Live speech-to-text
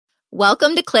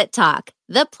Welcome to Clit Talk,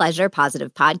 the Pleasure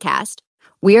Positive podcast.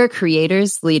 We are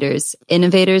creators, leaders,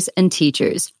 innovators, and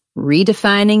teachers,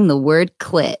 redefining the word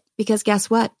clit. Because guess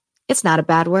what? It's not a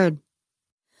bad word.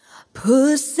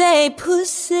 Pussy,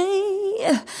 pussy,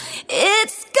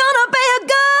 it's gonna be a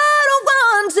good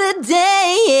one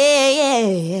today,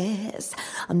 yes.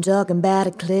 I'm talking about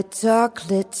a clit talk,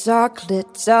 clit talk,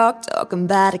 clit talk. Talking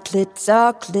about a clit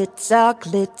talk, clit talk,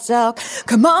 clit talk.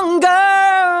 Come on,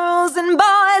 girls and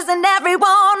boys and everyone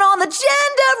on the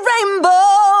gender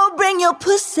rainbow. Bring your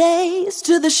pussies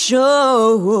to the show.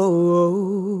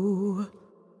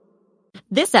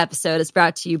 This episode is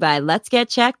brought to you by Let's Get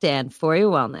Checked and For Your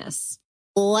Wellness.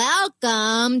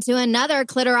 Welcome to another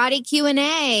Cliterati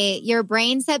Q&A. Your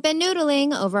brains have been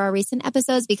noodling over our recent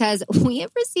episodes because we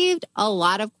have received a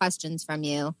lot of questions from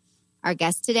you. Our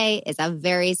guest today is a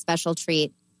very special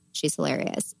treat. She's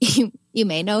hilarious. You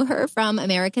may know her from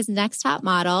America's Next Top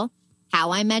Model,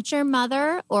 How I Met Your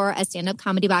Mother, or a stand-up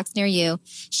comedy box near you.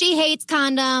 She hates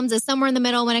condoms, is somewhere in the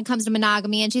middle when it comes to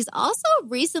monogamy, and she's also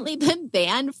recently been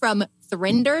banned from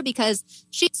Thrinder because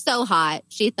she's so hot.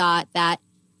 They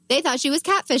thought she was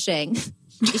catfishing.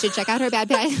 You should check out her bad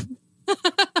page.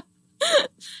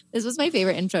 This was my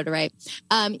favorite intro to write.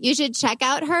 You should check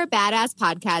out her badass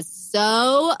podcast,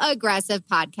 So Aggressive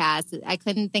Podcast. I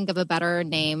couldn't think of a better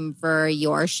name for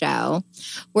your show.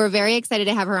 We're very excited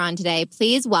to have her on today.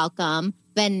 Please welcome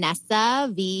Vanessa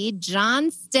V.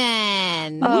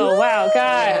 Johnston. Oh, wow,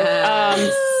 guys.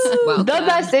 The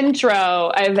best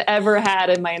intro I've ever had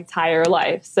in my entire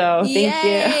life. So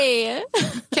thank you.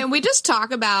 Can we just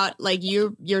talk about, like,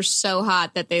 you're so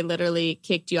hot that they literally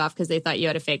kicked you off because they thought you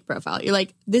had a fake profile. You're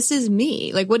like, this is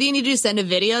me. Like, what do you need to do? Send a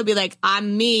video? Be like,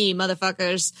 I'm me,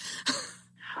 motherfuckers.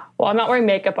 Well, I'm not wearing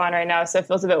makeup on right now, so it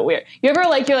feels a bit weird. You're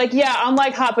like, yeah, I'm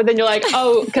like hot, but then you're like,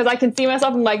 oh, because I can see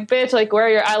myself. I'm like, bitch, like, where are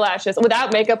your eyelashes?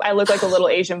 Without makeup, I look like a little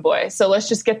Asian boy. So let's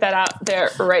just get that out there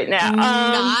right now.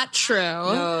 Not true.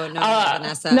 No,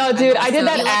 Vanessa. No, dude, I did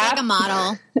that you app. look like a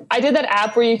model. I did that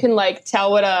app where you can like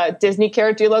tell what a Disney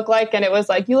character you look like, and it was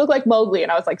like, you look like Mowgli,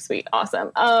 and I was like, sweet,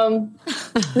 awesome. No.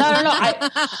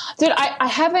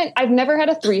 I've never had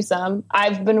a threesome.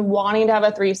 I've been wanting to have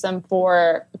a threesome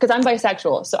because I'm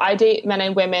bisexual, so I date men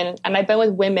and women, and I've been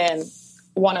with women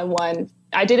one-on-one.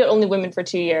 I dated only women for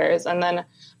 2 years, and then I've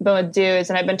been with dudes,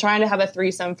 and I've been trying to have a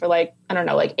threesome for like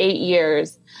 8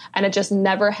 years, and it just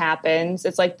never happens.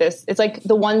 It's like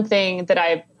the one thing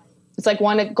that it's like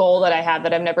one goal that I have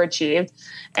that I've never achieved.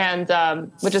 And,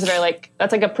 which is very like,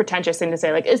 that's like a pretentious thing to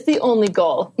say. Like, it's the only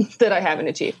goal that I haven't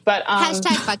achieved. But,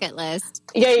 Hashtag bucket list.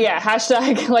 Yeah.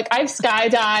 Hashtag, like, I've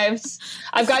skydived.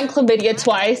 I've gotten chlamydia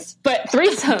twice, but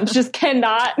threesomes just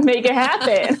cannot make it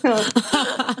happen.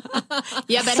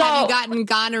 Yeah, but have you gotten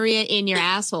gonorrhea in your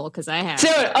asshole? Because I have.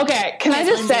 Dude, okay. Can I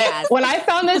just say, when I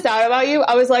found this out about you,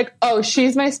 I was like, oh,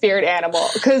 she's my spirit animal.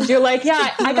 Because you're like,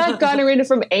 yeah, I got gonorrhea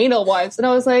from anal once. And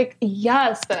I was like,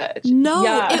 yes, bitch. No,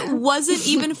 yeah. It wasn't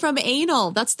even from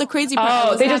anal. That's the crazy part.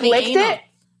 Oh, they just licked it?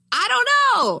 I don't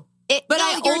know.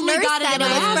 I only got it in my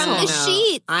asshole. From the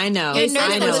sheets. I know. Your nurse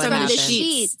I know was what from happened. the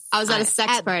sheets. I was at a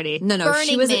sex party. No.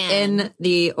 She was Man. in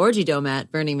the orgy dome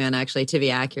at Burning Man, actually, to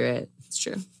be accurate. It's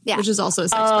true. Yeah. Which is also a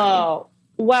sex party. Oh,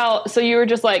 well, so you were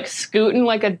just like scooting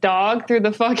like a dog through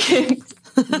the fucking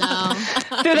No.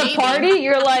 through the party?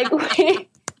 You're like, wait.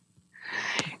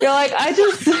 You're like, I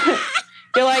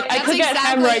could get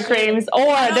hemorrhoid creams,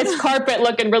 or this carpet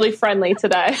looking really friendly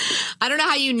today. I don't know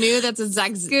how you knew that's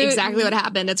exactly what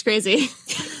happened. It's crazy.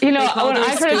 You know, when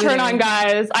I try to turn on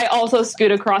guys, I also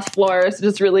scoot across floors to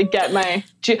just really get my...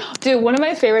 Dude, one of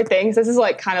my favorite things, this is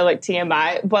like kind of like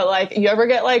TMI, but like,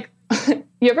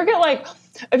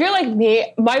 if you're like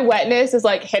me, my wetness is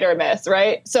like hit or miss,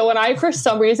 right? So when I, for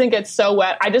some reason, get so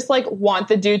wet, I just like want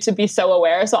the dude to be so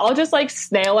aware. So I'll just like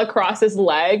snail across his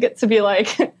leg to be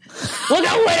like, look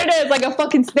how wet it is, like a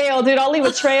fucking snail, dude. I'll leave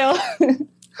a trail.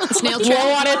 Snail trail.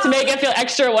 Blow on it to make it feel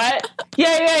extra wet.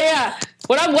 Yeah.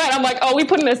 When I'm wet, I'm like, oh, we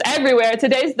putting this everywhere.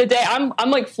 Today's the day. I'm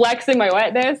like flexing my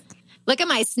wetness. Look at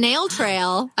my snail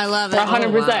trail. I love it. 100%.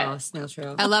 Oh, wow. Snail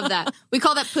trail. I love that. We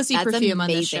call that pussy That's perfume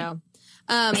amazing. on this show.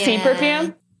 Sea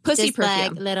perfume? Pussy Just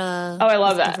perfume. like little. Oh, I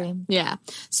love that. Perfume. Yeah.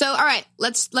 So, all right,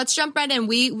 let's jump right in.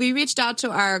 We reached out to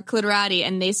our Cliterati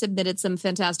and they submitted some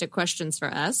fantastic questions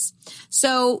for us.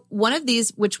 So one of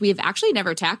these, which we've actually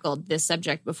never tackled this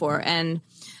subject before, and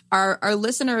our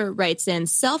listener writes in,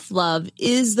 self-love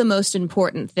is the most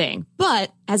important thing,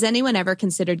 but has anyone ever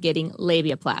considered getting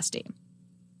labiaplasty?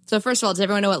 So first of all, does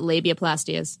everyone know what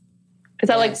labiaplasty is? Is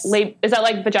that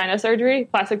like vagina surgery?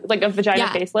 Plastic, like a vagina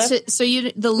facelift? So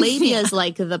the labia is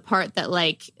like the part that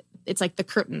like, it's like the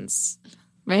curtains,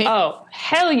 right? Oh,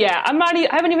 hell yeah. I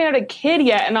haven't even had a kid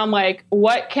yet. And I'm like,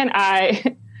 what can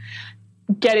I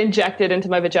get injected into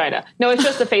my vagina? No, it's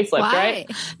just a facelift, right?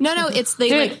 No, it's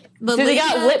the they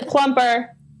got lip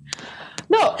plumper.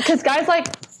 No, because guys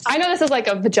I know this is like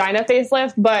a vagina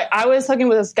facelift, but I was talking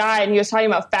with this guy and he was talking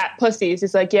about fat pussies.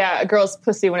 He's like, yeah, a girl's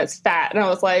pussy when it's fat. And I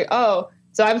was like, oh,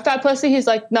 so I have a fat pussy? He's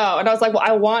like, no. And I was like, well,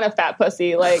 I want a fat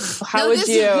pussy. Like, how would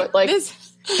you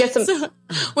get some?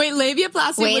 Wait,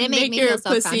 labiaplasty would make your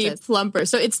pussy plumper.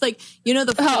 So it's like,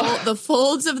 the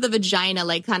folds of the vagina,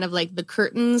 like kind of like the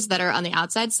curtains that are on the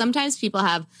outside. Sometimes people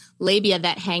have labia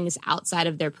that hangs outside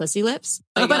of their pussy lips.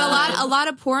 But a lot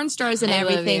of porn stars and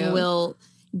everything will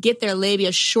get their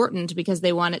labia shortened because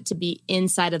they want it to be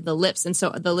inside of the lips. And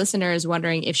so the listener is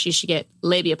wondering if she should get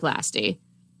labiaplasty.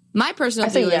 My personal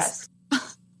view is yes.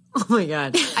 Oh my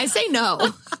God. I say no.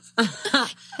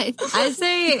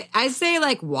 I say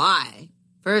like, why?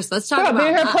 First, let's talk about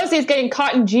maybe her pussy's getting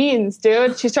caught in jeans,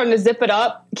 dude. She's trying to zip it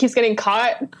up. Keeps getting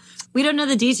caught. We don't know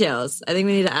the details. I think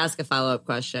we need to ask a follow-up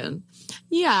question.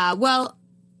 Yeah, well,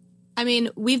 I mean,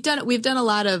 we've done a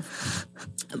lot of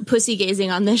pussy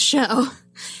gazing on this show.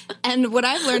 And what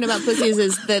I've learned about pussies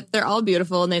is that they're all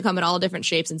beautiful and they come in all different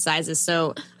shapes and sizes.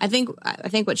 So I think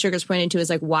what Sugar's pointing to is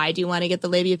like, why do you want to get the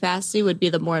labiaplasty would be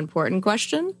the more important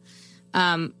question.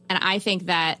 And I think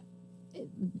that,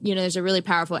 there's a really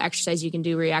powerful exercise you can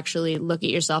do where you actually look at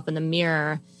yourself in the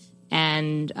mirror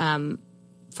and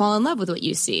fall in love with what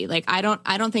you see. Like, I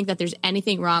don't think that there's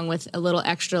anything wrong with a little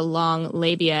extra long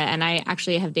labia. And I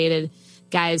actually have dated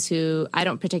guys who, I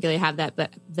don't particularly have that,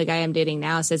 but the guy I'm dating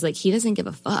now says like he doesn't give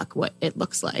a fuck what it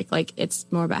looks like. Like, it's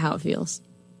more about how it feels.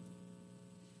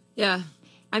 Yeah.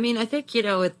 I mean, I think,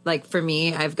 with like for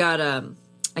me, I've got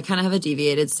I kind of have a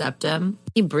deviated septum.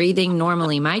 Breathing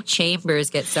normally, my chambers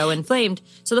get so inflamed.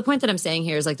 So the point that I'm saying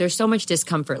here is like there's so much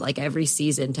discomfort like every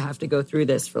season to have to go through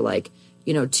this for like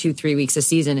 2-3 weeks a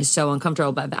season is so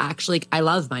uncomfortable. But actually, I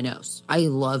love my nose. I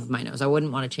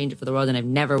wouldn't want to change it for the world, and I've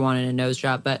never wanted a nose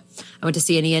job. But I went to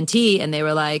see an ENT, and they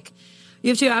were like, you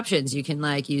have two options. You can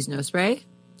like use nose spray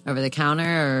over the counter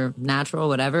or natural,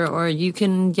 whatever, or you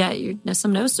can get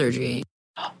some nose surgery.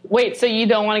 Wait, so you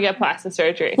don't want to get plastic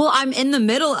surgery? Well, I'm in the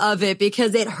middle of it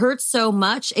because it hurts so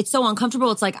much. It's so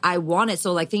uncomfortable. It's like, I want it.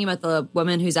 So like thinking about the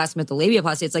woman who's asking about the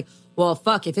labiaplasty, it's like, well,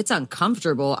 fuck, if it's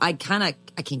uncomfortable, I can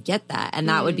get that. And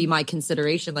that would be my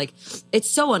consideration. Like, it's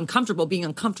so uncomfortable being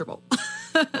uncomfortable.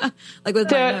 Like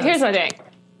with my nose. Here's my thing.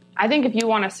 I think if you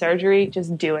want a surgery,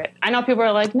 just do it. I know people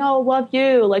are like, no, love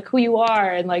you, like who you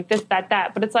are, and like this,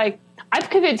 that. But it's like, I've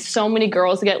convinced so many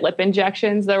girls to get lip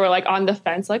injections that were like on the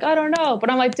fence, like, I don't know. But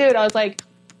I'm like, dude, I was like,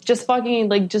 just fucking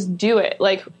like, just do it.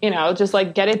 Like, just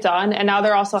like get it done. And now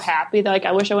they're also happy. They're like,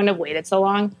 I wish I wouldn't have waited so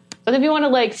long. But if you want to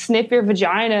like snip your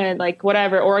vagina and like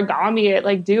whatever, origami it,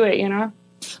 like do it,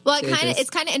 Well, it's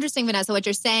kind of interesting, Vanessa, what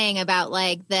you're saying about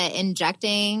like the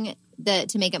injecting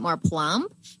to make it more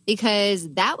plump, because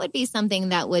that would be something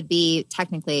that would be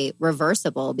technically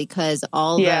reversible, because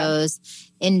all those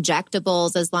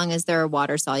injectables, as long as they're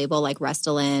water soluble, like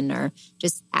Restylane, or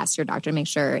just ask your doctor to make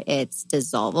sure it's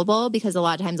dissolvable, because a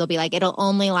lot of times they'll be like, it'll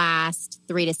only last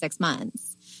 3 to 6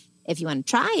 months. If you want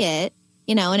to try it,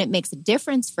 and it makes a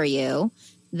difference for you,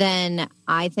 then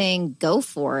I think go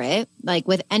for it, like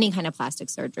with any kind of plastic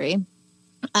surgery.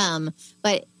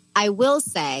 But I will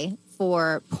say,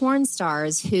 for porn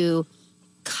stars who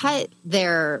cut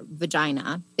their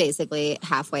vagina basically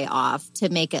halfway off to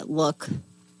make it look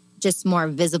just more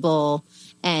visible,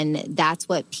 and that's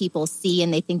what people see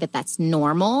and they think that that's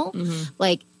normal,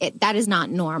 like that is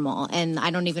not normal. And I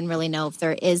don't even really know if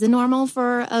there is a normal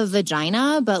for a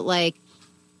vagina, but like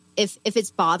if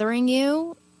it's bothering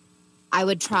you, I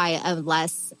would try a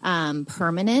less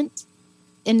permanent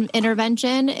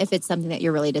intervention if it's something that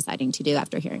you're really deciding to do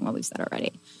after hearing what we've said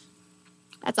already.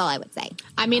 That's all I would say.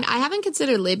 I mean, I haven't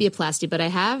considered labiaplasty, but I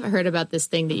have heard about this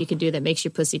thing that you can do that makes your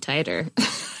pussy tighter.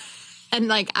 And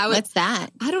like, what's that?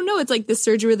 I don't know. It's like this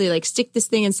surgery where they like stick this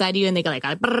thing inside you and they go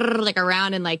like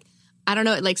around, and like, I don't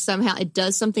know. It like somehow it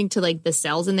does something to like the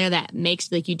cells in there that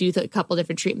makes like you do a couple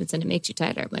different treatments and it makes you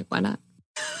tighter. I'm like, why not?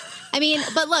 I mean,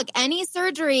 but look, any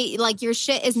surgery, like your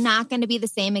shit is not going to be the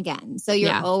same again. So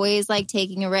you're always like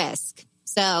taking a risk.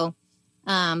 So,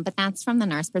 but that's from the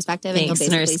nurse perspective. Thanks,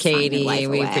 and Nurse Katie.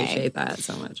 We appreciate that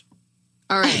so much.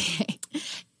 All right.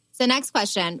 So next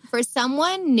question. For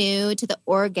someone new to the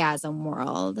orgasm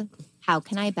world, how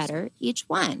can I better each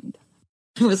one?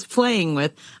 I was playing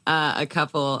with a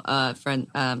couple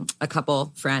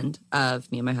friend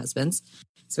of me and my husband's.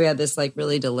 So we had this like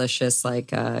really delicious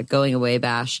like going away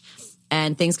bash,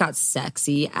 and things got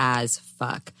sexy as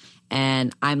fuck.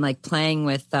 And I'm like playing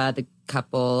with the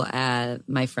couple,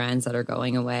 my friends that are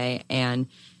going away. And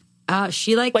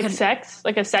she like sex,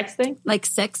 like a sex thing, like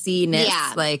sexiness.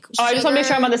 Yeah. Like, I just want to make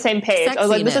sure I'm on the same page. I was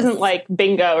like, this isn't like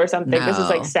bingo or something. No, this is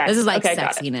like sex. This is like okay,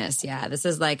 sexiness. Yeah. This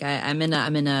is like, I'm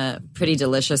in a pretty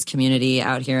delicious community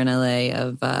out here in LA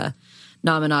of,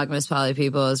 non-monogamous poly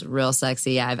people. Is real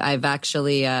sexy. I've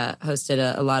actually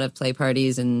hosted a lot of play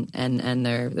parties and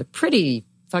they're pretty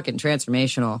fucking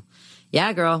transformational.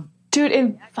 Yeah, girl. Dude,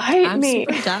 invite me.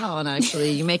 I'm super down,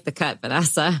 actually. You make the cut,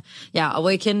 Vanessa. Yeah,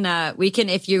 we can,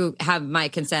 if you have my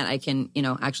consent, I can,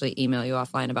 actually email you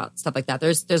offline about stuff like that.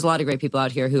 There's a lot of great people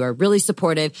out here who are really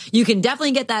supportive. You can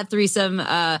definitely get that threesome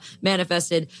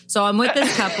manifested. So I'm with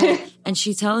this couple, and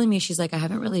she's telling me, she's like, I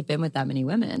haven't really been with that many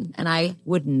women. And I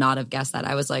would not have guessed that.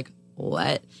 I was like,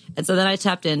 what? And so then I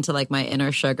tapped into like my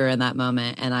inner sugar in that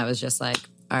moment, and I was just like,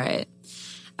 all right.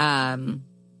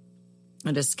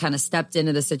 I just kind of stepped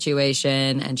into the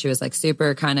situation, and she was like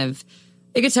super kind of,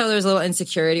 you could tell there was a little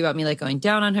insecurity about me like going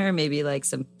down on her, maybe like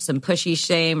some pushy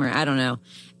shame, or I don't know.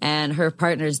 And her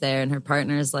partner's there, and her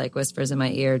partner's like whispers in my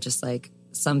ear just like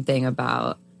something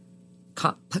about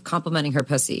complimenting her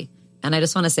pussy. And I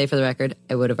just want to say for the record,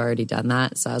 I would have already done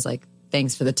that. So I was like,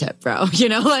 thanks for the tip, bro.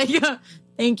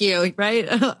 Thank you,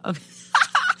 right?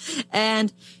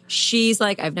 And she's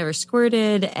like, I've never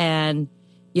squirted, and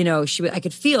I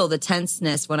could feel the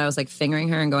tenseness when I was like fingering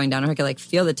her and going down on her. I could like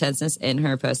feel the tenseness in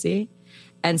her pussy.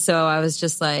 And so I was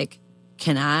just like,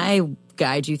 can I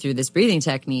guide you through this breathing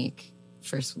technique?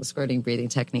 First squirting breathing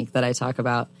technique that I talk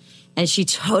about. And she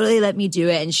totally let me do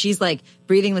it. And she's like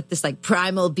breathing with this like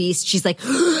primal beast. She's like,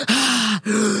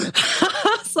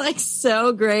 it's like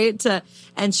so great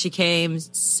and she came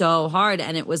so hard.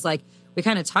 And it was like, we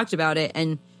kind of talked about it.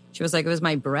 And she was like, it was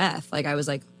my breath. Like I was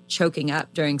like, choking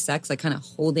up during sex, like kind of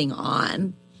holding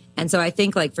on. And so I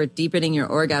think like for deepening your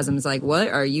orgasms, like what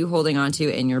are you holding on to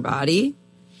in your body?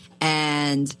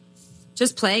 And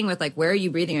just playing with like, where are you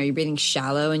breathing? Are you breathing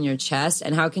shallow in your chest?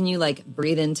 And how can you like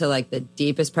breathe into like the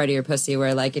deepest part of your pussy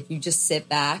where like if you just sit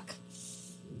back,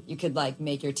 you could like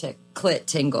make your clit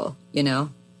tingle,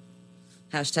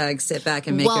 Hashtag sit back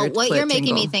and make your clit what you're making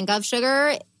tingle. me think of,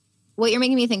 Sugar, what you're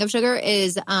making me think of, Sugar,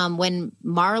 is when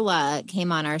Marla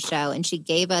came on our show and she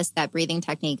gave us that breathing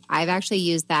technique. I've actually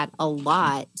used that a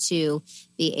lot to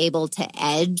be able to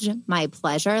edge my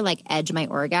pleasure, like edge my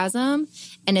orgasm.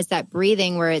 And it's that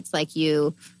breathing where it's like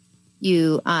it's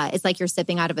like you're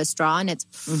sipping out of a straw, and it's,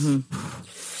 and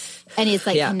it's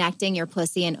like connecting your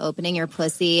pussy and opening your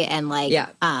pussy and like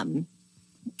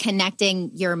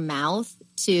connecting your mouth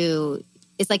to,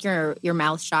 it's like your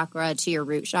mouth chakra to your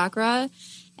root chakra.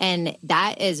 And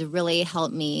that has really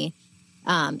helped me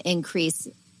increase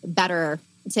better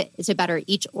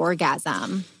each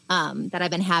orgasm that I've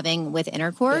been having with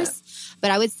intercourse. Yeah. But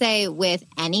I would say with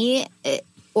any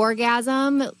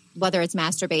orgasm, whether it's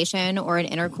masturbation or an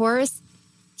intercourse,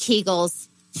 Kegels,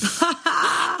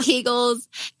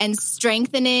 and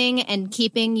strengthening and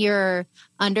keeping your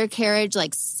undercarriage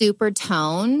like super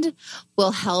toned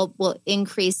will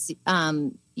increase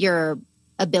your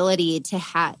ability to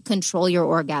control your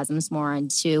orgasms more and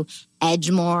to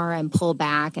edge more and pull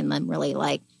back and then really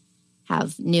like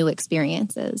have new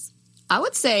experiences. I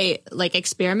would say like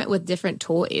experiment with different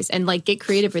toys and like get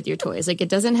creative with your toys. Like it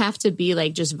doesn't have to be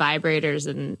like just vibrators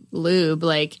and lube.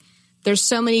 Like there's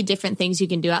so many different things you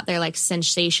can do out there, like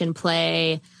sensation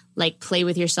play, like play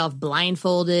with yourself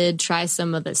blindfolded, try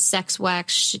some of the sex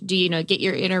wax, get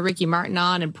your inner Ricky Martin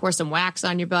on and pour some wax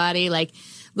on your body. Like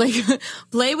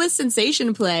play with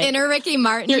sensation play. Inner Ricky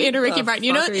Martin. Your inner Ricky Martin.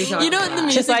 You know in the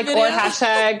music just like video? Or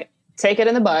hashtag take it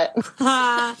in the butt.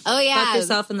 Oh yeah. Fuck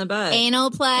yourself in the butt. Anal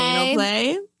play.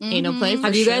 Mm-hmm. Anal play.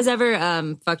 Have you guys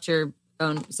ever fucked your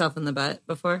own self in the butt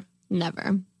before?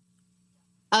 Never.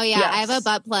 Oh yeah. Yes. I have a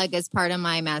butt plug as part of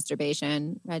my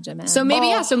masturbation regimen. So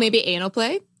maybe anal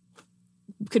play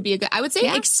could be a good, I would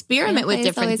say experiment with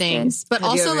different things, but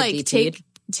also like take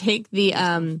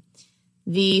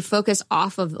the focus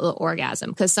off of the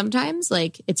orgasm. Because sometimes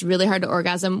like it's really hard to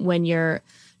orgasm when you're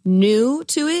new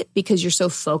to it because you're so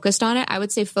focused on it. I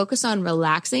would say focus on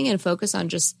relaxing and focus on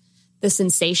just the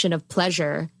sensation of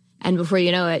pleasure. And before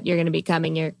you know it, you're going to be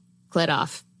coming your clit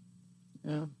off.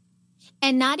 Yeah.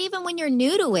 And not even when you're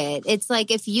new to it. It's like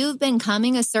if you've been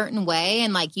coming a certain way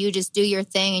and like you just do your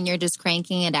thing and you're just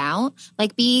cranking it out,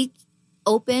 like be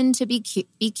open to be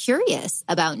curious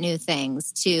about new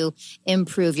things to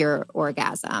improve your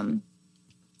orgasm.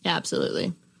 Yeah,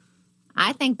 absolutely.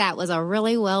 I think that was a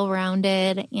really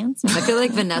well-rounded answer. I feel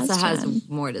like Vanessa has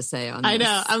more to say on this. I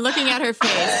know. I'm looking at her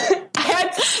face.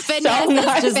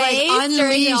 Vanessa's just like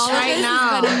unleashed right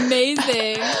now.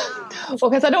 Amazing.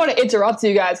 Well, because I don't want to interrupt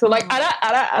you guys. So like,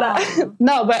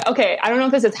 no, but okay. I don't know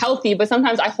if this is healthy, but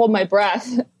sometimes I hold my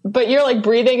breath. But you're like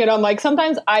breathing, and I'm like,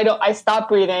 sometimes I stop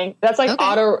breathing. That's like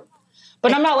auto.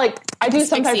 But I'm not like, I do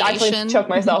sometimes actually choke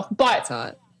myself. But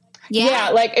yeah,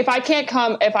 like if I can't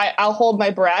come, I'll hold my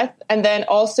breath. And then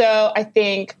also, I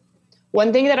think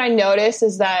one thing that I noticed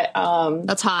is that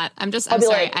that's hot. I'm sorry.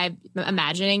 Like, I'm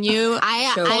imagining you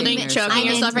choking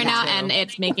yourself right now, and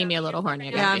it's making me a little horny.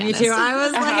 Yeah, me too. I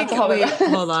was like, wait,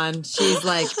 hold on. She's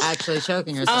like actually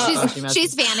choking herself.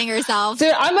 She's fanning herself.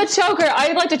 Dude, I'm a choker.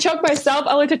 I like to choke myself.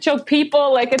 I like to choke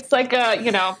people. Like it's like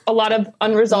a lot of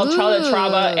unresolved childhood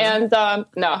trauma. And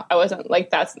no, I wasn't like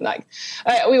that's like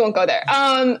we won't go there.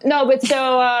 No, but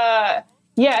so.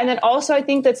 Yeah, and then also I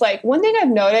think that's like one thing I've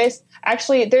noticed.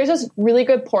 Actually, there's this really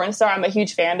good porn star I'm a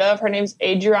huge fan of. Her name's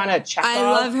Adriana Chekhov. I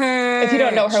love her. If you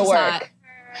don't know her work,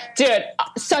 dude,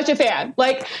 such a fan.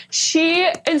 Like she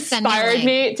inspired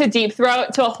me to deep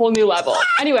throat to a whole new level.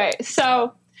 Anyway,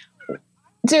 so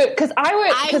dude, because I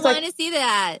want to see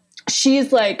that.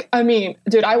 She's like, I mean,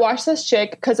 dude, I watched this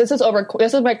chick because this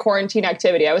is my quarantine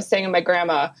activity. I was staying with my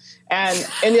grandma, and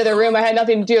in the other room, I had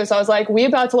nothing to do. So I was like, we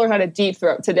about to learn how to deep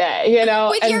throat today,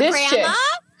 With and your this grandma? Chick,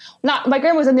 not my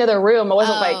grandma was in the other room. It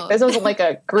wasn't this wasn't like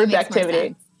a group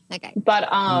activity. Okay. But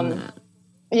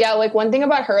yeah, like one thing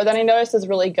about her that I noticed is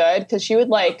really good because she would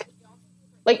like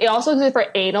it also good for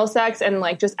anal sex and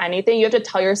like just anything. You have to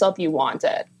tell yourself you want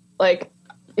it, like.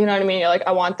 You know what I mean? You're like,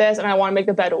 I want this, and I want to make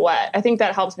the bed wet. I think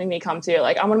that helps me come to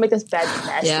like, I want to make this bed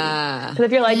messy. Yeah. Because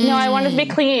if you're like, no, I want it to be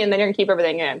clean, then you're gonna keep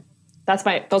everything in. Those are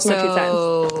my 2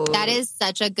 cents. That is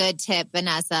such a good tip,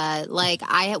 Vanessa. Like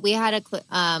we had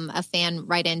a fan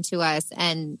write into us,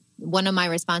 and one of my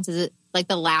responses, like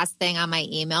the last thing on my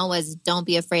email was, "Don't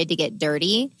be afraid to get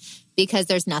dirty, because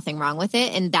there's nothing wrong with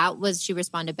it." And she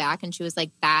responded back, and she was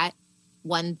like, "That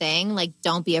one thing, like,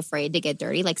 don't be afraid to get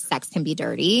dirty. Like, sex can be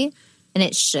dirty." And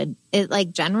it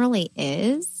like generally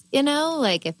is,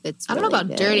 like if it's I don't know about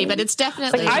good. dirty, but it's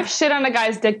definitely. Like I've shit on a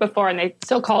guy's dick before and they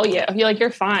still call you. You're like, you're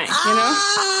fine,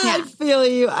 I feel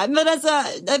you. Vanessa,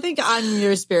 I think I'm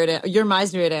you're my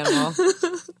spirit animal.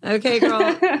 Okay,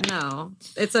 girl. No,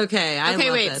 it's okay.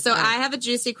 Okay, wait. So I have a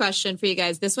juicy question for you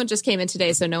guys. This one just came in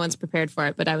today, so no one's prepared for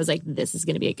it, but I was like, this is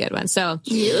going to be a good one. So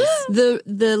the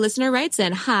listener writes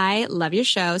in, "Hi, love your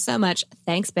show so much.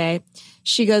 Thanks, babe."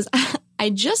 She goes,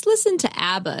 "I just listened to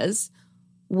ABBA's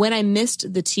When I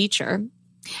Missed the Teacher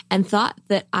and thought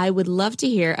that I would love to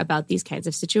hear about these kinds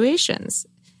of situations.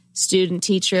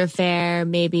 Student-teacher affair,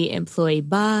 maybe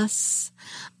employee-boss."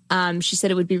 She said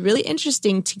it would be really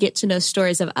interesting to get to know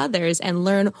stories of others and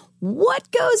learn what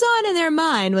goes on in their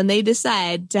mind when they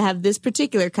decide to have this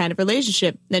particular kind of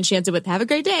relationship. Then she answered with, "Have a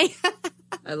great day."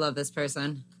 I love this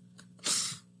person.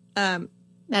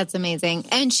 That's amazing.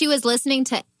 And she was listening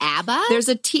to ABBA? There's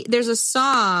a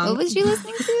song. What was she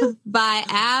listening to? By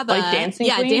ABBA. Like Dancing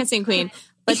Queen? Yeah, Dancing Queen.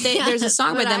 But there's a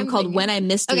song by them called When I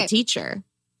Missed a Teacher.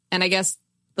 And I guess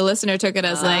the listener took it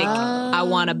as like, I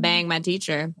want to bang my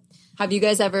teacher. Have you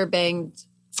guys ever banged?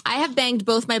 I have banged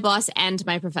both my boss and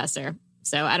my professor.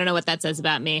 So I don't know what that says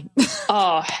about me.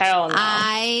 Oh, hell no.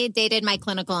 I dated my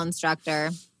clinical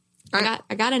instructor. I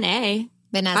got an A.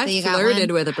 Vanessa, you got one? I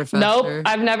flirted with a professor. Nope,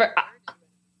 I've never...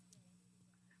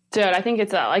 Dude, I think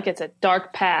it's a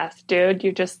dark path, dude.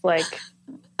 You just like,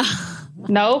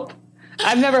 nope.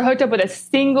 I've never hooked up with a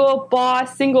single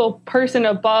boss, single person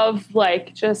above.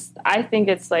 Like, I think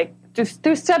it's like,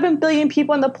 there's 7 billion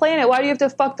people on the planet. Why do you have to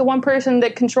fuck the one person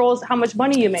that controls how much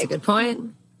money you make? That's a good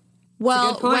point.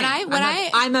 Well,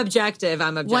 I'm objective.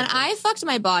 When I fucked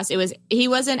my boss, he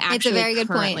wasn't actually very good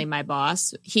currently point. my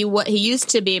boss. He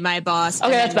used to be my boss.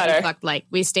 Okay, that's better.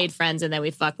 We stayed friends and then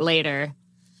we fucked later.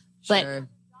 Sure.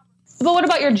 But what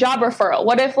about your job referral?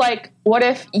 What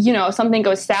if something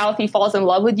goes south, he falls in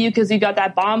love with you because you got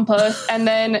that bomb puss, and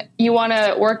then you want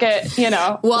to work at,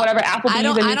 whatever Applebee's, and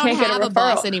you can't get a referral? I don't have a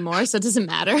boss anymore, so it doesn't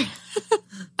matter.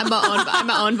 I'm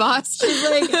my own boss. She's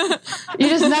like, you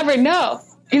just never know.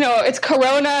 It's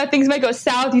Corona. Things might go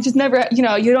south. You just never, you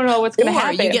don't know what's going to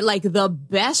happen. You get like the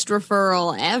best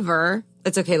referral ever.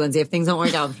 It's okay, Lindsay. If things don't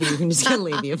work out for you, you can just get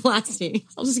labiaplasty.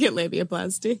 I'll just get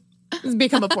labiaplasty. Just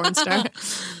become a porn star.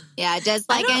 Yeah, just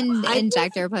like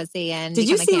inject her pussy and. Did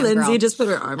you see Lindsay girl. just put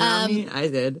her arm around me? I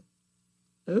did.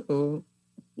 Ooh.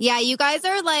 Yeah, you guys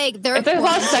are like there's a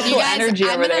lot of sexual energy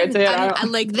over there.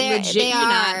 I'm like legit. They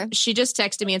are. She just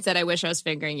texted me and said, "I wish I was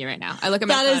fingering you right now." I look at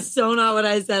my phone. That is so not what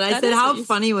I said. I said, "How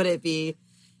funny would it be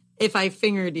if I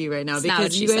fingered you right now?"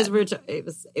 Because you guys were. It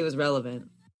was relevant.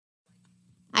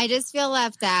 I just feel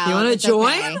left out. You want to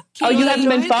join? Okay. You haven't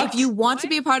been fucked? If you want to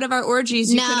be a part of our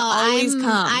orgies, you can always come.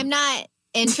 I'm not.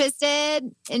 interested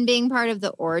in being part of the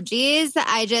orgies.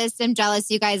 I just am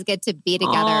jealous you guys get to be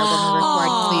together when we record,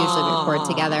 because we usually record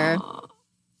together.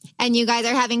 And you guys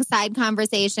are having side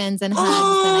conversations and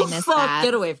hugs, and I miss that.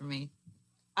 Get away from me.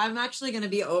 I'm actually going to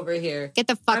be over here. Get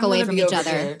the fuck away from each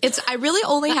other. Here. I really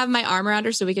only have my arm around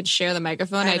her so we can share the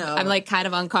microphone. I'm like kind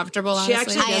of uncomfortable, honestly. She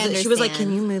actually does it. She was like,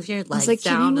 can you move your legs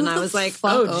down? And I was like,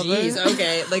 geez,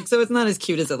 okay. Like, so it's not as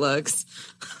cute as it looks.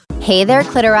 Hey there,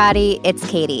 Cliterati. It's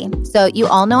Katie. So you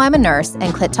all know I'm a nurse,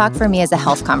 and Clit Talk for me is a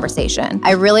health conversation.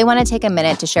 I really want to take a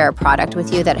minute to share a product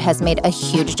with you that has made a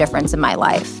huge difference in my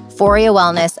life. Foria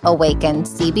Wellness Awaken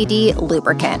CBD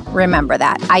Lubricant. Remember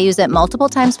that. I use it multiple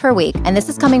times per week, and this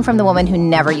is coming from the woman who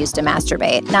never used to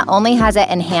masturbate. Not only has it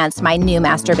enhanced my new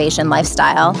masturbation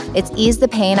lifestyle, it's eased the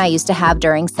pain I used to have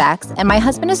during sex, and my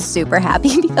husband is super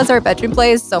happy because our bedroom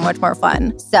play is so much more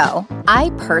fun. So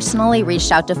I personally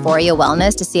reached out to Foria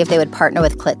Wellness to see if they would partner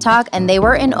with Clit Talk, and they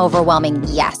were an overwhelming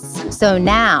yes. So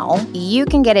now you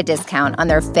can get a discount on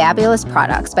their fabulous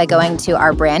products by going to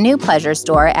our brand new pleasure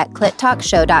store at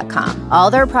clittalkshow.com. All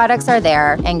their products are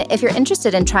there, and if you're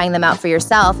interested in trying them out for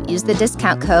yourself, use the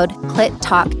discount code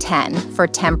CLITTALK10 for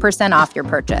 10% off your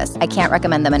purchase. I can't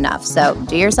recommend them enough, so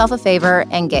do yourself a favor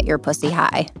and get your pussy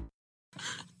high.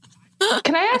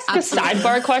 Can I ask a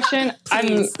sidebar question?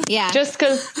 Just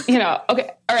because,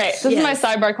 okay. All right. This is my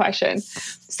sidebar question.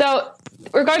 So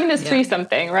regarding this threesome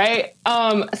thing, right?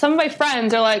 Some of my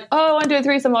friends are like, oh, I want to do a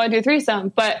threesome.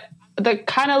 But the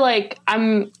kind of like,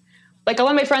 I'm like, a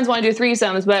lot of my friends want to do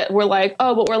threesomes, but we're like,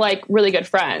 oh, but we're like really good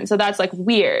friends. So that's like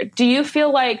weird. Do you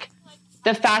feel like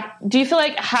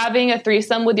having a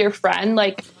threesome with your friend,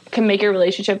 like, can make your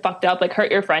relationship fucked up, like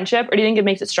hurt your friendship? Or do you think it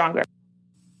makes it stronger?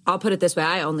 I'll put it this way: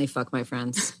 I only fuck my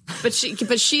friends. But she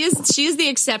is the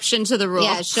exception to the rule.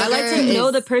 Yeah, I like to know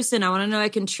the person. I want to know I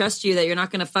can trust you, that you're not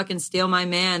going to fucking steal my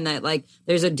man, that like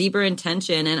there's a deeper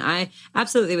intention. And I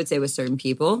absolutely would say with certain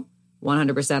people,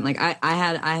 100%. Like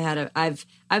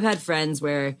I've had friends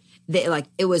where they like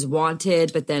it was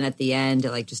wanted, but then at the end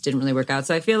it like just didn't really work out.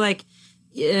 So I feel like,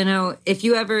 if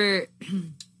you ever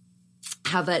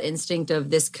have that instinct of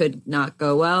this could not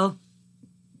go well,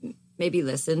 maybe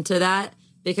listen to that.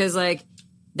 Because, like,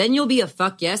 then you'll be a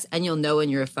fuck yes, and you'll know when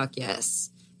you're a fuck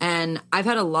yes. And I've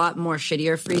had a lot more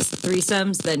shittier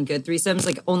threesomes than good threesomes.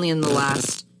 Like, only in the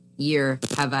last year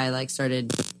have I, like,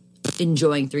 started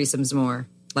enjoying threesomes more,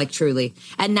 like, truly.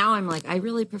 And now I'm like, I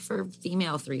really prefer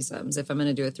female threesomes if I'm going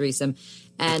to do a threesome.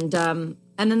 And then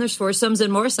there's foursomes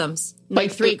and moresomes.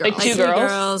 Like three girls. Like 2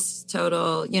 girls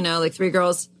total, like 3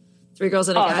 girls. 3 girls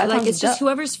and a guy. Like, it's just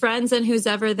whoever's friends and who's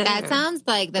ever there. That sounds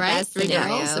like the best 3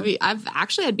 scenario. girls.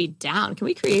 I'd be down. Can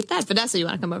we create that? Vanessa, you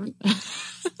want to come over? It's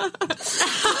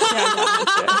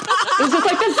just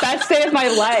like the best day of my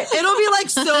life. It'll be like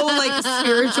so like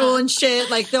spiritual and shit.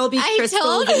 Like there'll be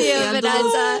crystals and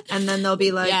candles, and then they'll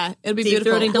be like, yeah, it'll be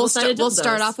beautiful. We'll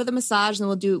start off with a massage, and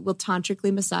then we'll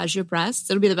tantrically massage your breasts.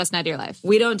 It'll be the best night of your life.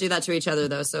 We don't do that to each other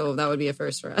though, so that would be a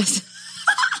first for us.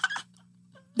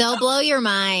 They'll blow your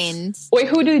mind. Wait,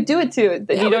 who do you do it to?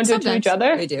 You don't do it to each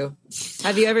other? We do.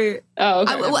 Have you ever? Oh,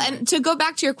 okay. And to go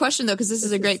back to your question though, because this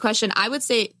is a great question, I would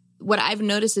say what I've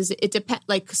noticed is it depends.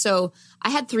 Like, so I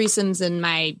had threesomes in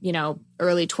my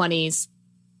early 20s,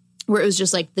 where it was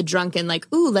just like the drunken,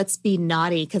 like, ooh, let's be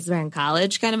naughty because we're in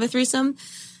college kind of a threesome.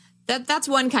 That's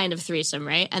one kind of threesome,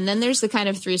 right? And then there's the kind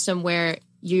of threesome where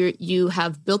you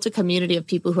have built a community of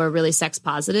people who are really sex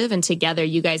positive, and together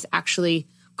you guys actually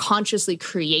consciously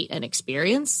create an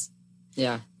experience.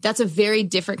 Yeah. That's a very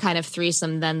different kind of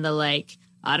threesome than the like,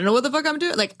 I don't know what the fuck I'm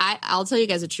doing. Like, I'll tell you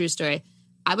guys a true story.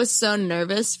 I was so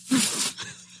nervous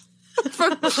for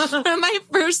my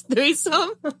first threesome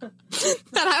that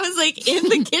I was like in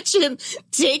the kitchen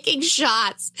taking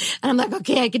shots, and I'm like,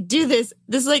 okay, I could do this.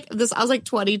 I was like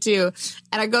 22,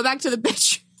 and I go back to the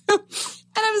bedroom, and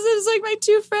it was like my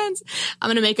 2 friends. I'm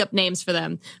gonna make up names for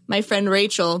them. My friend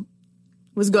Rachel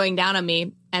was going down on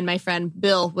me, and my friend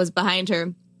Bill was behind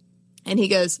her, and he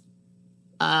goes,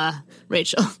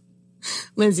 Rachel,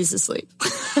 Lindsay's asleep.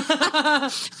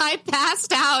 I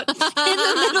passed out in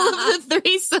the middle of the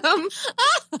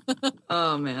threesome.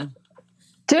 Oh, man.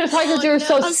 Dude, it's probably because you were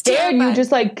so scared.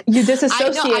 Terrified. You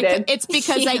disassociated. It's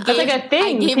because I gave, that's like a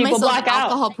thing. I gave People myself black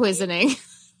out. Alcohol poisoning.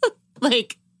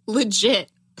 Like, legit.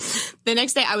 The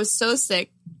next day, I was so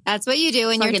sick. That's what you do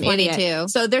when you're 22. Idiot.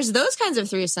 So there's those kinds of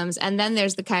threesomes. And then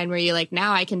there's the kind where you're like,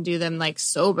 now I can do them like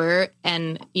sober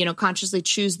and, consciously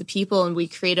choose the people. And we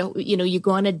create you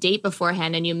go on a date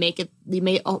beforehand and you make it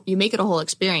a whole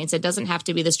experience. It doesn't have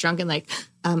to be this drunken, like,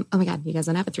 oh my God, you guys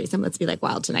don't have a threesome. Let's be like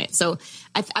wild tonight. So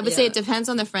I would say it depends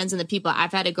on the friends and the people.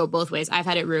 I've had it go both ways. I've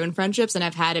had it ruin friendships, and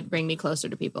I've had it bring me closer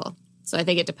to people. So I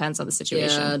think it depends on the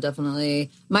situation. Yeah, definitely.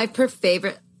 My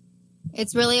favorite.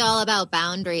 It's really all about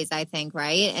boundaries, I think,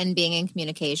 right? And being in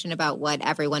communication about what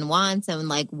everyone wants and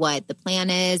like what the plan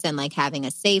is and like having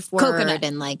a safe word Coconut.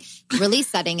 and like really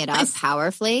setting it up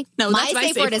powerfully. No, my that's my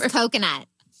safe word is coconut.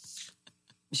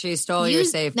 She stole your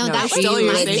safe. No, that she was my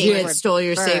used- safe You word had stole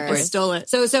your safe first. word. Stole it.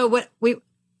 So what we.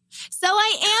 So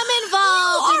I am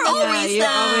involved in the Yeah, threesome. you're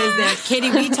always there.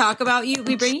 Katie, we talk about you.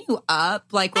 We bring you up.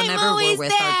 Like, I'm whenever we're always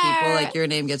with our people, there. like, your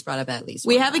name gets brought up at least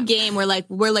We one have a time. game where like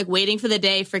we're like waiting for the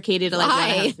day for Katie to like want to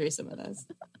Why? have a threesome with us.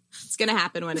 It's gonna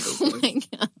happen one of these Oh days.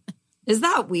 my God. Is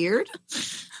that weird?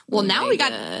 Well, now we got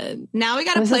to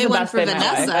This is play the one best for day of my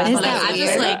life. Vanessa. I Like, that I'm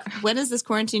just weird? like, when is this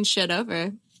quarantine shit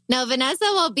over? No, Vanessa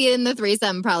will be in the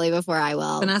threesome probably before I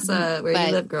will. Vanessa, where But-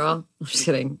 you live, girl? I'm just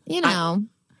kidding. You know.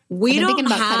 We I've been don't thinking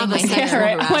about have cutting a my sexual hair.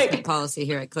 Right, harassment like- policy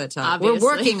here at Clit Talk. Obviously.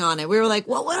 We're working on it. We were like,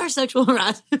 what would our sexual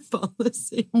harassment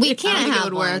policy? We I can't think it have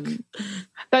would work. one.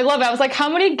 I love it. I was like, how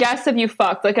many guests have you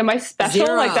fucked? Like, am I special?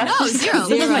 Zero. Like, that's No, just zero.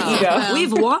 this is my Zero. ego. Well,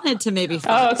 We've wanted to maybe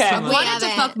fuck okay. some of We them. Wanted to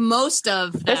haven't. fuck most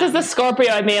of them. This is the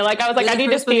Scorpio in me. Like, I was like, You're I the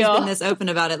need to first one who's feel. been this open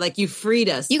about it. Like, you freed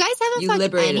us. You guys haven't You fucked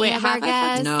liberated. any Wait, of have our I fucked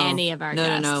guests? No. any of our no,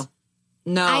 guests?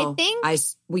 No. I think-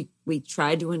 we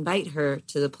tried to invite her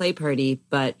to the play party,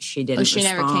 but she didn't Oh, she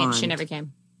never came. respond. She never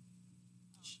came.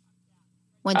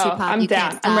 Once you Oh, pop, I'm you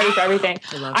down. can't I'm ready stop. for everything.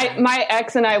 I love that. My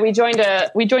ex and I, we joined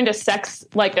a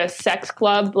sex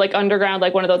club, like underground,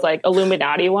 like one of those like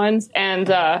Illuminati ones, and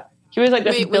he was like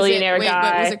this billionaire guy.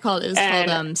 What was it called? It was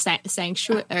and- called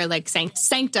sanctuary or like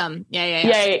sanctum.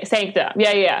 Yeah. Sanctum.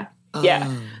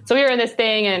 Yeah. So we were in this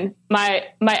thing, and my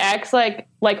ex like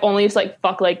only used to like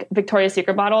fuck like Victoria's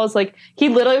Secret bottles. Like he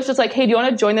literally was just like, hey, do you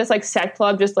want to join this like sex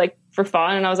club just like for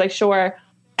fun? And I was like, sure.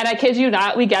 And I kid you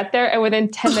not, we get there, and within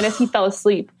 10 minutes he fell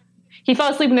asleep. He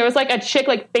fell asleep, and there was like a chick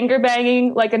like finger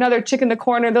banging like another chick in the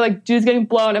corner. They're like dudes getting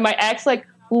blown, and my ex like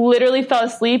literally fell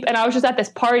asleep, and I was just at this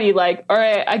party like, all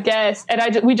right, I guess. And I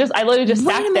literally just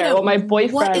Wait a sat there minute. while my What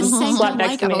boyfriend is slept sanctum next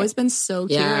like? to I've me. always been so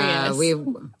Yeah, curious.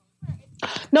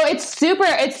 No, it's super.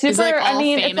 Is it like all I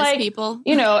mean, famous it's like people?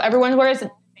 you know, everyone wears.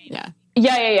 Yeah.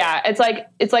 Yeah.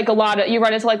 It's like a lot of, you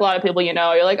run into like a lot of people, you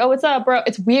know, you're like, oh, what's up, bro?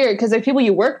 It's weird because there's people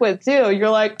you work with too. You're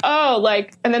like, oh,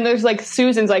 like, and then there's like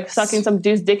Susan's like sucking some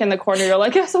dude's dick in the corner. You're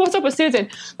like, yeah, so what's up with Susan?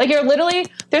 Like, you're literally,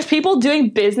 there's people doing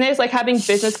business, like having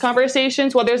business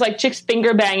conversations while there's like chicks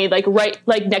finger banging like right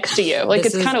like next to you. Like,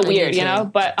 This it's is kind of weird, you unusual.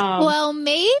 know? But Well,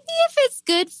 maybe if it's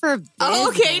good for business.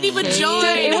 Oh, Katie would join.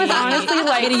 dude, it was honestly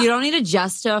like, Katie, you don't need to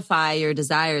justify your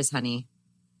desires, honey.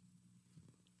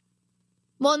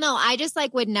 Well, no, I just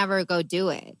like would never go do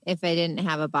it if I didn't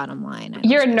have a bottom line. I don't-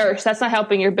 you're a nurse. That's not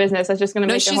helping your business. That's just going to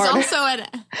No, make it she's harder. also an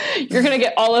You're going to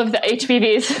get all of the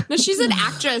HPVs. no, she's an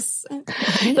actress.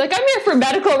 Like, I'm here for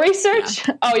medical research.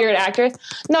 Yeah. Oh, you're an actress?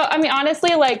 No, I mean, honestly,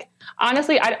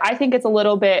 I think it's a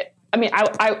little bit, I mean,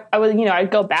 I would, you know, I'd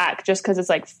go back just because it's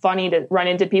like funny to run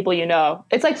into people, you know.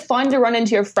 It's like fun to run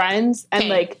into your friends and Okay.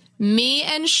 like, Me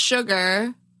and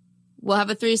Sugar will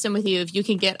have a threesome with you if you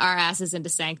can get our asses into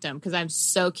Sanctum, because I'm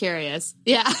so curious.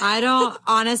 Yeah. I don't,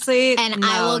 hononestly. And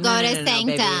I will go to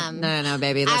Sanctum. No,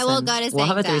 baby. I will listen. go to We'll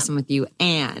have a Sanctum. threesome with you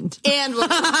and. And we'll,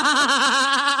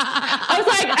 I was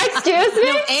like, excuse me?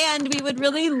 No, and we would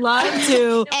really love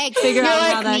to figure out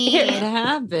how that Excuse could me.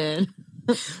 happen.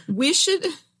 we should.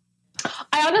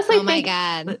 I honestly Oh my think,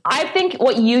 God. I think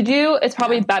what you do is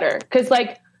probably better because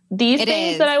like these It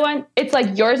things is. that I went, it's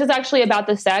like yours is actually about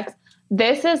the sex.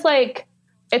 This is like,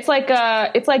 it's like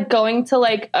going to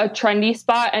like a trendy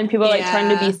spot and people are like trying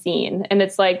to be seen. And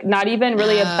it's like not even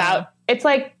really about, it's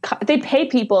like they pay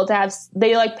people to have,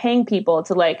 they like paying people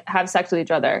to like have sex with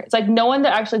each other. It's like no one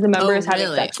that actually the member is having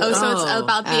sex with. Oh, so it's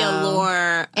about the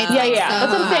allure. Yeah,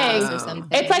 that's what I'm saying. Or something.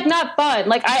 It's like not fun.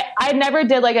 Like I never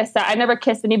did like a set. I never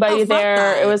kissed anybody Oh, fuck there.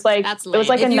 that. It was like That's it was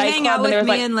like lame. a If you hang nightclub out and with there was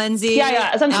me like and Lindsay. Yeah,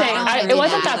 that's what I'm saying. I It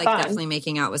wasn't that like fun. definitely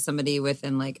making out with somebody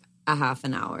within like a half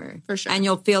an hour. For sure. And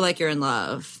you'll feel like you're in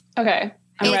love. Okay,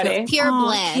 I'm It's ready. pure Aw,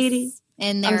 bliss. Katie.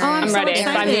 In their, I'm ready. their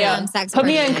Sign me up. sex Put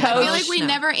me in partner. coach. I feel like we No.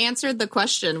 never answered the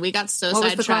question. We got so What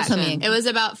was the sidetracked. question? It was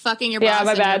about fucking your Yeah, boss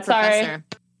my and your bad. Sorry. professor.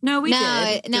 No, we No,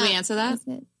 did. no. Did we answer that?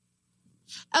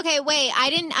 Okay, wait. I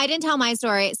didn't tell my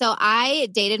story. So I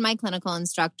dated my clinical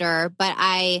instructor, but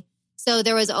so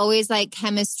there was always like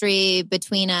chemistry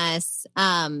between us,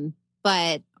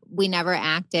 but we never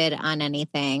acted on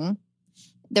anything.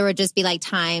 There would just be like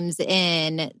times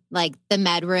in like the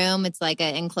med room. It's like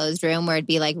an enclosed room where it'd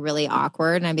be like really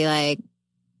awkward. And I'd be like,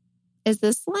 is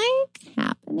this like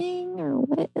happening or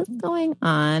what is going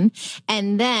on?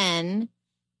 And then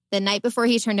the night before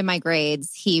he turned in my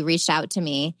grades, he reached out to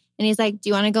me and he's like, do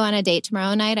you want to go on a date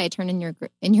tomorrow night? I turn in your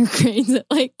grades at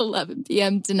like 11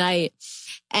 p.m. tonight.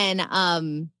 And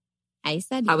I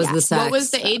said, how was the sex? What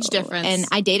was the age difference? And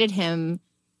I dated him.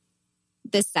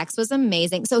 The sex was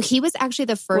amazing. So he was actually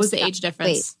the first. What was the age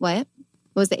difference? Wait, what?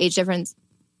 What was the age difference?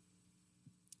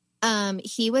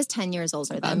 He was 10 years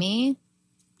older than me.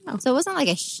 Oh. So it wasn't like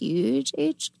a huge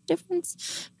age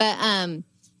difference.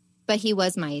 But he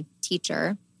was my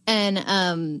teacher.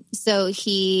 And so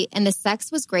the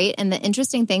sex was great. And the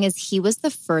interesting thing is he was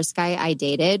the first guy I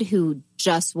dated who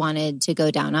just wanted to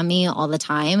go down on me all the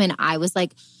time. And I was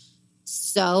like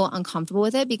so uncomfortable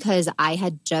with it because I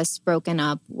had just broken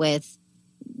up with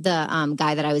the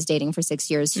guy that I was dating for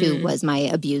 6 years who was my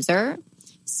abuser.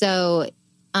 So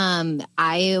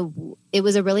it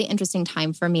was a really interesting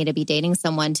time for me to be dating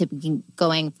someone, to be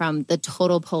going from the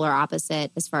total polar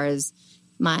opposite as far as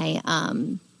my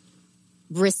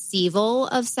receival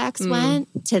of sex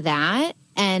went to that.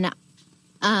 And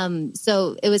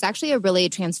so it was actually a really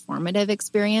transformative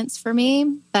experience for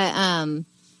me.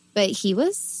 But he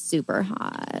was super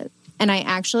hot. And I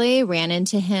actually ran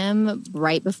into him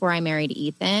right before I married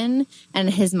Ethan, and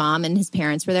his mom and his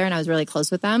parents were there, and I was really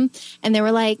close with them. And they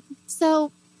were like,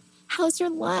 so how's your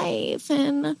life?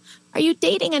 And are you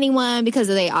dating anyone? Because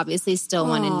they obviously still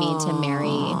wanted me to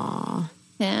marry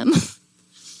him.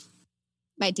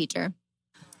 My teacher.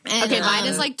 And, okay, mine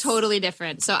is like totally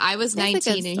different. So I was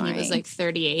 19 and he was like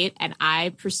 38, and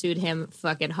I pursued him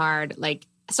fucking hard. Like,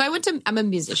 so I'm a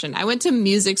musician. I went to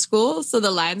music school, so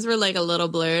the lines were like a little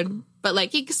blurred, but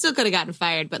like he still could have gotten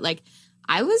fired. But like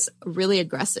I was really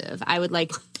aggressive. I would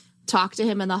like talk to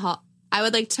him in the hall. I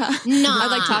would like talk to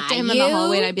him in the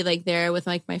hallway, and I'd be like there with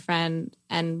like my friend,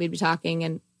 and we'd be talking,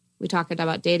 and we talked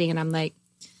about dating, and I'm like,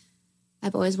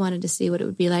 I've always wanted to see what it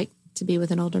would be like to be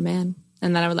with an older man.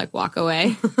 And then I would like walk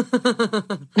away.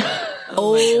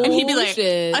 And he'd be like,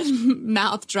 a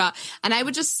mouth drop. And I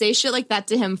would just say shit like that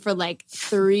to him for like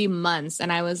 3 months.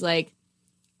 And I was like,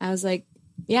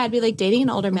 yeah, I'd be like, dating an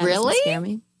older man doesn't scare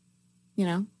me, you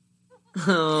know?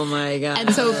 Oh my God.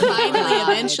 And so finally,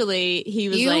 eventually he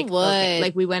was okay.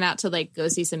 Like we went out to like go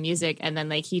see some music, and then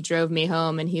like he drove me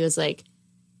home, and he was like,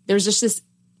 there was just this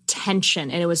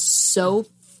tension, and it was so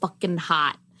fucking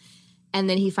hot. And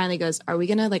then he finally goes, are we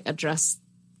going to like address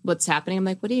what's happening? I'm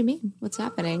like, what do you mean? What's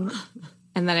happening?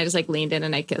 And then I just like leaned in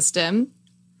and I kissed him.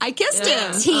 I kissed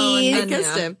him. I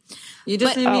kissed him. You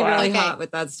just made me really hot with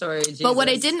that story. Jesus. But what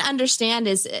I didn't understand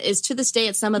is to this day,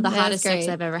 it's some of the hottest sex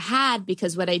I've ever had,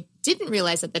 because what I didn't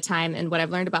realize at the time, and what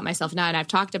I've learned about myself now, and I've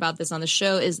talked about this on the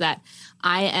show, is that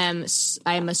I am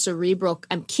a cerebral,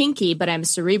 I'm kinky, but I'm a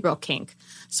cerebral kink.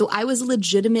 So I was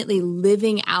legitimately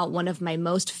living out one of my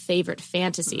most favorite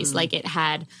fantasies. Like it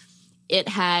had the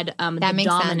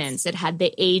dominance. Sense. It had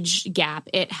the age gap.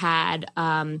 It had,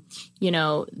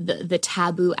 the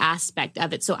taboo aspect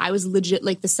of it. So I was legit,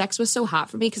 like the sex was so hot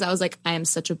for me because I was like, I am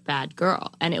such a bad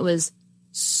girl. And it was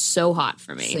so hot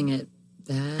for me. Sing it.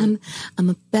 Bad. I'm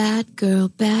a bad girl.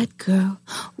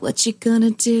 What you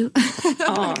gonna do?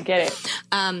 Oh, get it.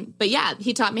 But yeah,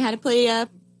 he taught me how to play,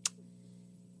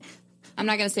 I'm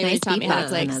not going to say what he taught me how to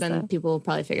play, because then people will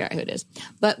probably figure out who it is.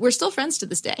 But we're still friends to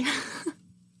this day.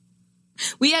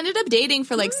 We ended up dating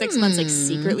for like 6 months, like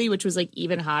secretly, which was like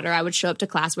even hotter. I would show up to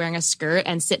class wearing a skirt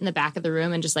and sit in the back of the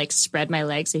room and just like spread my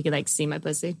legs so he could like see my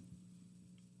pussy.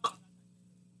 Oh,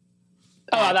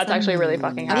 that's actually really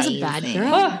fucking hot. I was a bad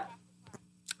girl.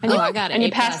 I got it. And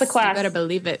you passed the class. You better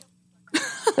believe it.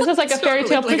 This is like a fairy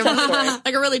tale princess story.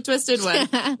 Like a really twisted one.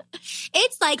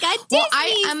 It's like a Disney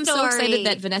I am story. so excited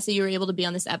that Vanessa, you were able to be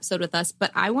on this episode with us.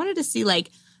 But I wanted to see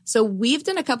so we've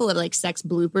done a couple of like sex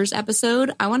bloopers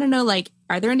episode. I want to know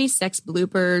are there any sex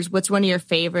bloopers? What's one of your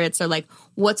favorites? Or like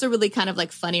what's a really kind of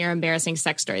like funny or embarrassing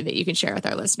sex story that you can share with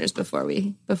our listeners before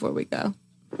we go?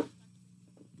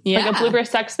 Yeah. Like a blooper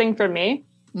sex thing for me?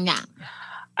 Nah.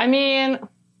 I mean,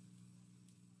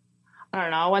 I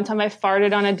don't know. One time I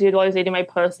farted on a dude while he was eating my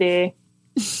pussy.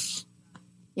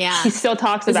 Yeah. He still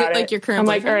talks about it. Is it like your current I'm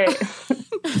boyfriend? Like,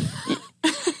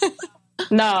 all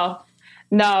right. No.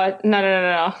 That's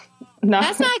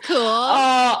not cool.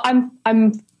 Oh,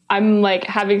 I'm like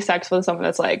having sex with someone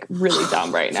that's like really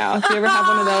dumb right now. Do you ever have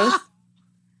one of those?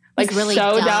 Like he's really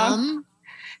so dumb.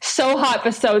 So hot,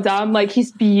 but so dumb. Like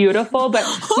he's beautiful, but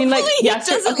I mean, like yes,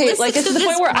 okay. Like it's to the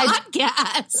point where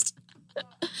podcast.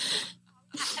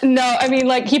 No, I mean,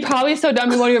 like he probably is so dumb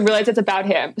he won't even realize it's about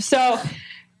him. So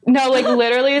no, like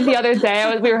literally the other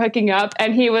day we were hooking up,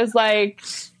 and he's like,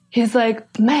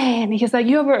 man, he's like,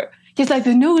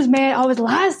 the news, man, always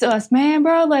lies to us, man,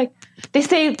 bro. Like they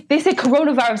say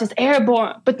coronavirus is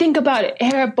airborne, but think about it,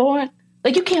 airborne.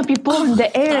 Like, you can't be born in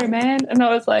the air, man. And I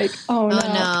was like, oh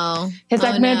no. He's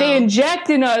like, man, they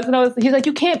injecting us. And he's like,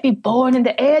 you can't be born in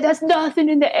the air. That's nothing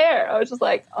in the air. I was just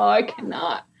like, oh, I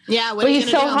cannot. Yeah, but he's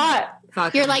so hot.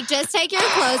 You're like, just take your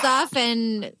clothes off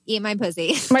and eat my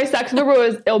pussy. My sex number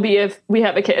was, it'll be if we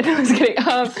have a kid. I was kidding.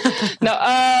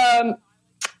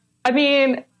 I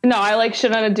mean, no, I like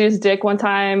shit on a dude's dick one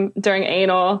time during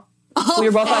anal. We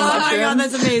were both on mushrooms. Oh my God,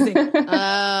 that's amazing.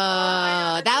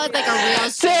 That was like a real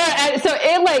so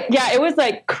it like, yeah, it was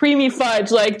like creamy fudge,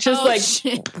 like just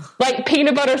like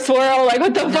peanut butter swirl. Like,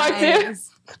 what the fuck, dude?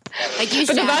 Like, you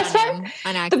but the best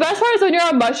part is when you're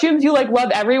on mushrooms, you like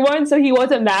love everyone. So he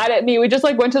wasn't mad at me. We just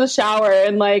like went to the shower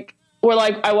and like, we're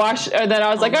like, I washed, and then I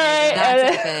was like, all right.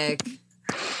 That's epic.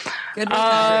 Good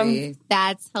recovery.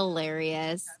 That's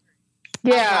hilarious.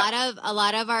 Yeah. A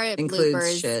lot of our includes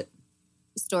bloopers shit.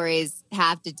 Stories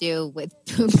have to do with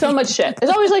so much shit.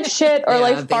 It's always like shit or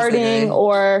like farting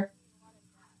or,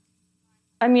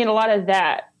 I mean, a lot of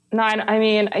that. No, I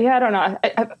mean, yeah, I don't know.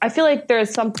 I feel like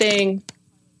there's something.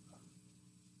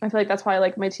 I feel like that's probably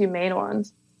like my two main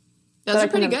ones. Those are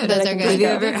pretty good. Those are good.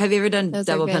 Have you ever done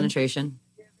double penetration?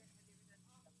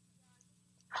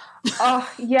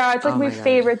 Oh yeah, it's like my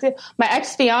favorite. My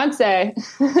ex-fiance,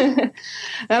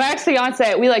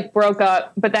 we like broke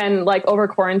up, but then like over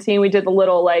quarantine, we did the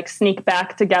little like sneak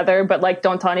back together, but like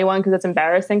don't tell anyone because it's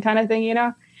embarrassing kind of thing, you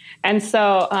know? And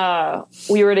so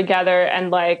we were together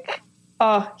and like,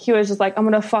 he was just like, I'm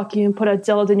gonna fuck you and put a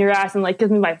dildo in your ass and like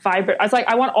give me my vibrator. I was like,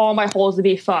 I want all my holes to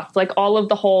be fucked, like all of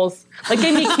the holes. Like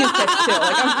give me Q-tips too.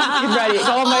 Like I'm fucking ready.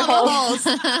 All my holes.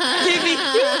 Give me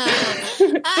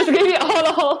Q-tips. Just give me all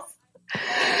the holes.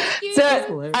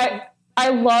 So I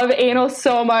love anal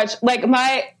so much. Like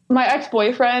my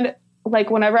ex-boyfriend, like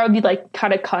whenever I would be like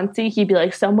kind of cunty, he'd be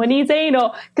like, someone needs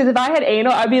anal. Because if I had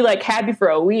anal, I'd be like happy for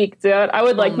a week, dude. I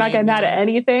would like not get mad at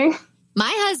anything.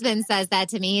 My husband says that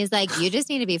to me. He's like, you just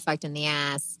need to be fucked in the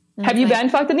ass. Have you been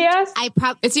fucked in the ass?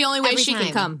 It's the only way she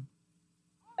can come.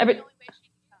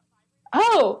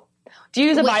 Oh, do you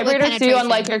use a vibrator too on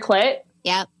like your clit?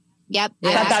 Yep. Yeah.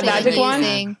 That magic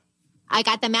wand? I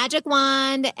got the magic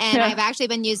wand, and I've actually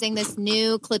been using this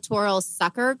new clitoral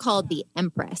sucker called the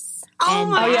Empress. It's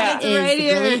right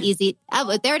here. Really easy.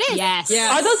 Oh, there it is. Yes.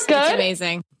 Are those good? It's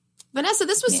amazing. Vanessa,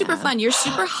 this was super fun. You're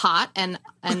super hot and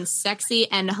sexy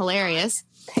and hilarious.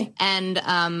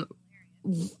 And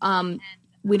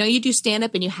we know you do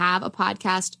stand-up and you have a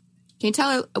podcast. Can you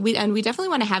tell her? We definitely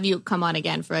want to have you come on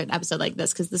again for an episode like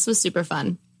this because this was super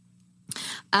fun.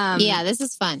 This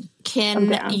is fun.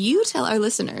 Can you tell our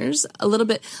listeners a little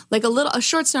bit, like a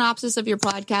short synopsis of your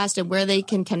podcast and where they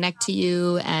can connect to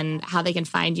you and how they can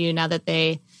find you now that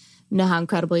they know how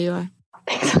incredible you are?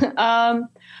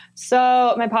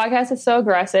 So my podcast is So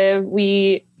Aggressive.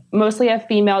 We mostly have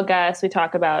female guests. We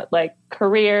talk about like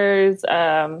careers.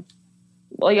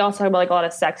 We also talk about like a lot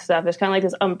of sex stuff. There's kind of like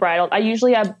this unbridled. I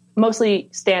usually have mostly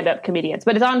stand-up comedians,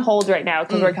 but it's on hold right now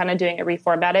because we're kind of doing a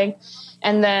reformatting.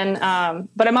 And then,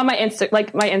 but I'm on my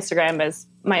Instagram's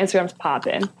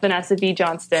poppin'. Vanessa V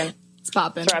Johnston. It's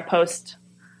poppin'. So I post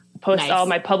all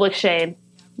my public shame.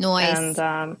 Nice.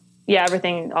 And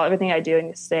everything I do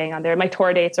and staying on there. My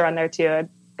tour dates are on there too. I'm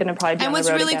gonna probably be on the road. And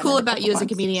what's really cool about you as a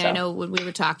months, comedian, I know when we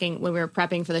were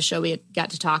prepping for the show, we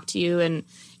got to talk to you, and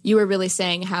you were really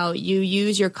saying how you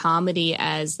use your comedy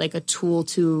as like a tool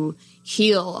to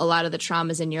heal a lot of the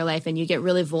traumas in your life, and you get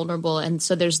really vulnerable. And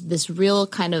so there's this real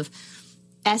kind of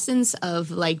essence of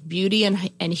like beauty and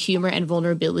humor and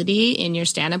vulnerability in your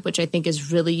stand-up, which I think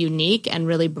is really unique and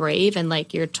really brave. And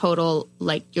like you're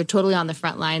totally on the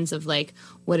front lines of like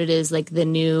what it is, like the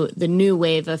new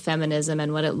wave of feminism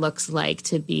and what it looks like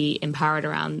to be empowered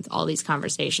around all these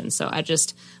conversations. So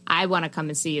I want to come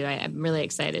and see you. I'm really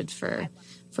excited for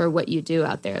what you do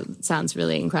out there. It sounds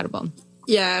really incredible.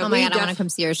 Yeah. Oh my God, I want to come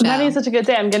see your show. I'm having such a good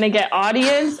day. I'm going to get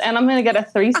audience and I'm going to get a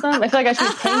threesome. I feel like I should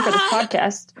be paying for this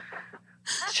podcast.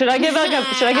 Should I give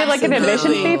an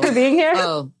admission fee for being here?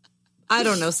 Oh, I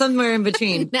don't know, somewhere in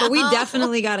between. No. But we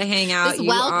definitely got to hang out.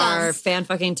 You are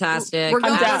fan-fucking-tastic. We're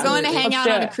going to hang out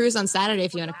on a cruise on Saturday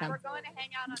if you want to come. We're going to hang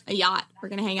out on a yacht. We're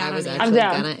going to hang out on a yacht. I was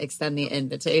actually going to extend the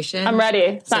invitation. I'm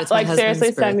ready. So it's like my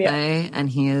seriously, send me up. And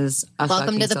he is a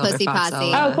welcome to the Pussy Posse.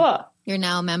 Oh, cool. You're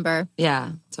now a member.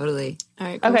 Yeah, totally. All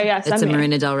right. Cool. Okay, yeah. It's in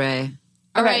Marina Del Rey.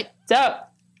 All right. Dope.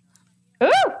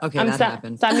 Ooh, okay, that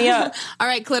happened. Sign me up. All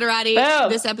right, Cliterati.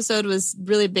 Boom. This episode was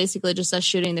really basically just us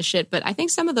shooting the shit, but I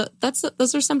think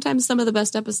those are sometimes some of the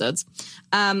best episodes.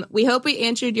 We hope we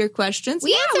answered your questions.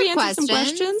 We answered some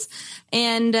questions.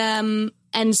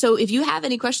 And so if you have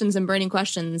any questions and burning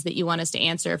questions that you want us to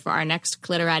answer for our next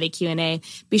Cliterati Q&A,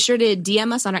 be sure to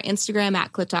DM us on our Instagram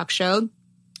 @ClitTalkShow.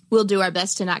 we'll do our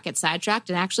best to not get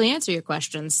sidetracked and actually answer your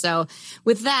questions. So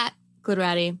with that,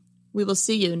 Cliterati, we will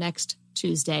see you next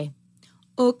Tuesday.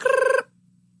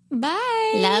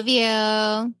 Bye. Love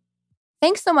you.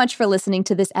 Thanks so much for listening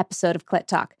to this episode of Clit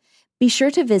Talk. Be sure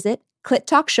to visit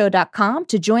clittalkshow.com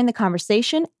to join the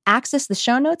conversation, access the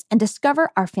show notes, and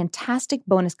discover our fantastic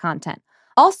bonus content.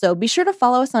 Also, be sure to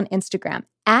follow us on Instagram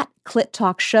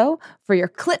 @ClitTalkShow for your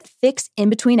clit fix in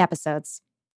between episodes.